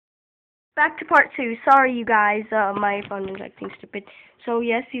Back to part 2. Sorry, you guys. My phone is acting stupid. So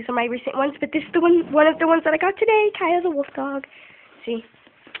yes, these are my recent ones, but this is one of the ones that I got today. Kaya the wolf dog. See,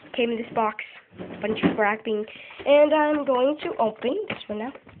 came in this box, bunch of wrapping, and I'm going to open this one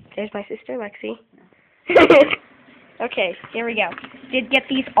now. There's my sister, Lexi. Okay, here we go. Did get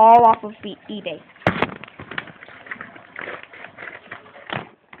these all off of eBay.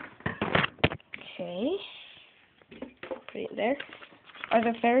 Okay, put it there. Are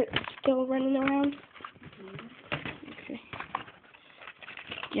the ferrets still running around? Okay.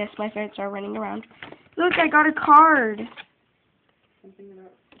 Yes, my ferrets are running around. Look, I got a card. Something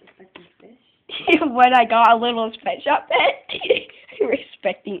about respecting fish? When I got a little pet shop pet.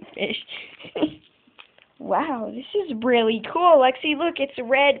 Respecting fish. Wow, this is really cool. Lexi, look, it's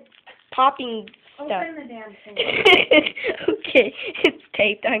red popping stuff. Open the damn thing. Okay, it's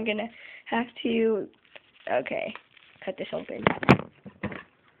taped. I'm gonna have to, okay, cut this open.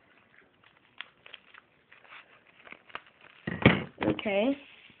 Okay.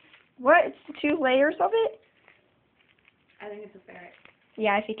 What? It's the 2 layers of it? I think it's a ferret.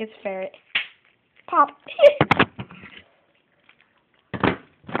 Yeah, I think it's a ferret. Pop.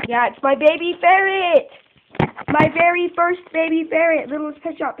 Yeah, it's my baby ferret. My very first baby ferret, Littlest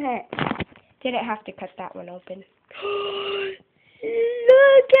Pet Shop pet. Didn't have to cut that one open.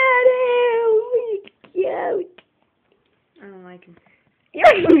 Look at him. He's cute. I don't like him.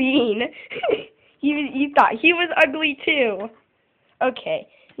 You're mean. You thought he was ugly too. Okay,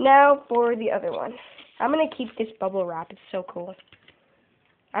 now for the other one. I'm going to keep this bubble wrap. It's so cool.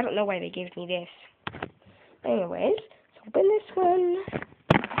 I don't know why they gave me this. Anyways, let's open this one.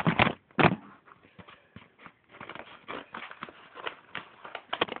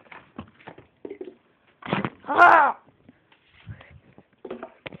 Ah!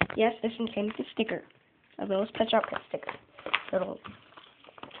 Yes, this one came with a sticker. A little Pet Shop Pet sticker. Little,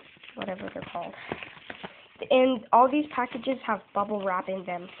 whatever they're called. And all these packages have bubble wrap in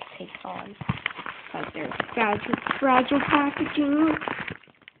them taped on. Like they're fragile packaging.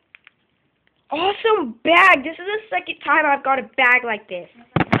 Awesome bag! This is the second time I've got a bag like this.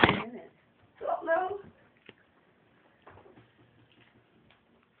 I don't know.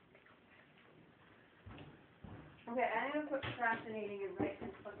 Okay, I'm gonna put procrastinating and write this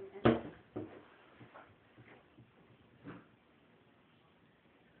fucking in.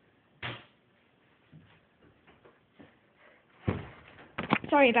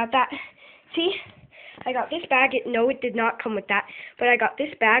 Sorry about that. See? I got this bag. No, it did not come with that. But I got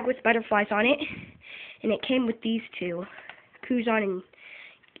this bag with butterflies on it. And it came with these 2. Kuzan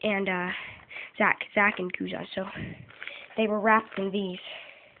and Zach and Kuzan. So they were wrapped in these.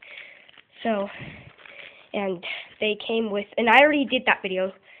 So, and they came with, and I already did that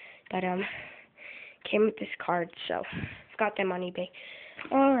video. But, came with this card. So, got them on eBay.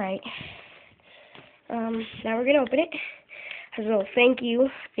 Alright. Now we're going to open it. Has a little thank you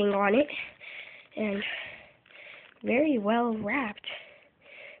thing on it. And very well wrapped.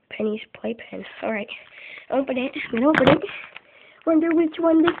 Penny's playpen. Alright. Open it. I'm gonna open it. Wonder which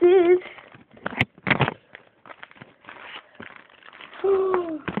one this is.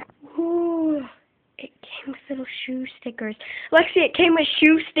 Ooh. It came with little shoe stickers. Lexi, it came with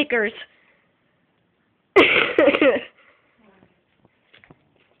shoe stickers.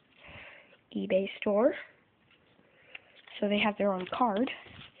 eBay store. So they have their own card.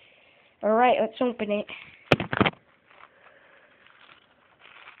 Alright, let's open it.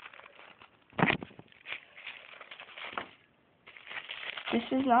 This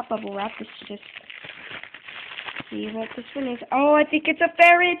is not bubble wrap, it's just, see what this one is. Oh, I think it's a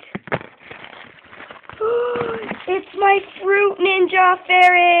ferret! It's my Fruit Ninja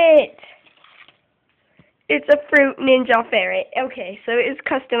ferret! It's a Fruit Ninja ferret. Okay, so it's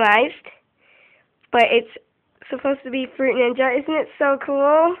customized, but it's supposed to be Fruit Ninja. Isn't it so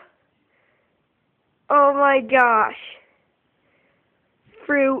cool? Oh my gosh.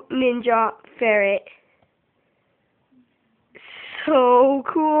 Fruit Ninja ferret. So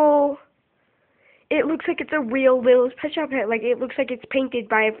cool. It looks like it's a real Littlest Pet Shop pet. Like, it looks like it's painted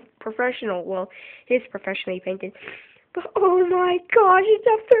by a professional. Well, it's professionally painted. But oh my gosh, it's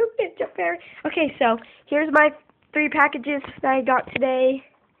a Fruit Ninja ferret. Okay, so here's my 3 packages that I got today.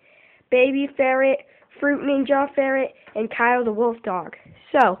 Baby ferret, Fruit Ninja ferret, and Kyle the wolf dog.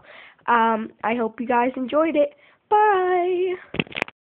 So, I hope you guys enjoyed it. Bye!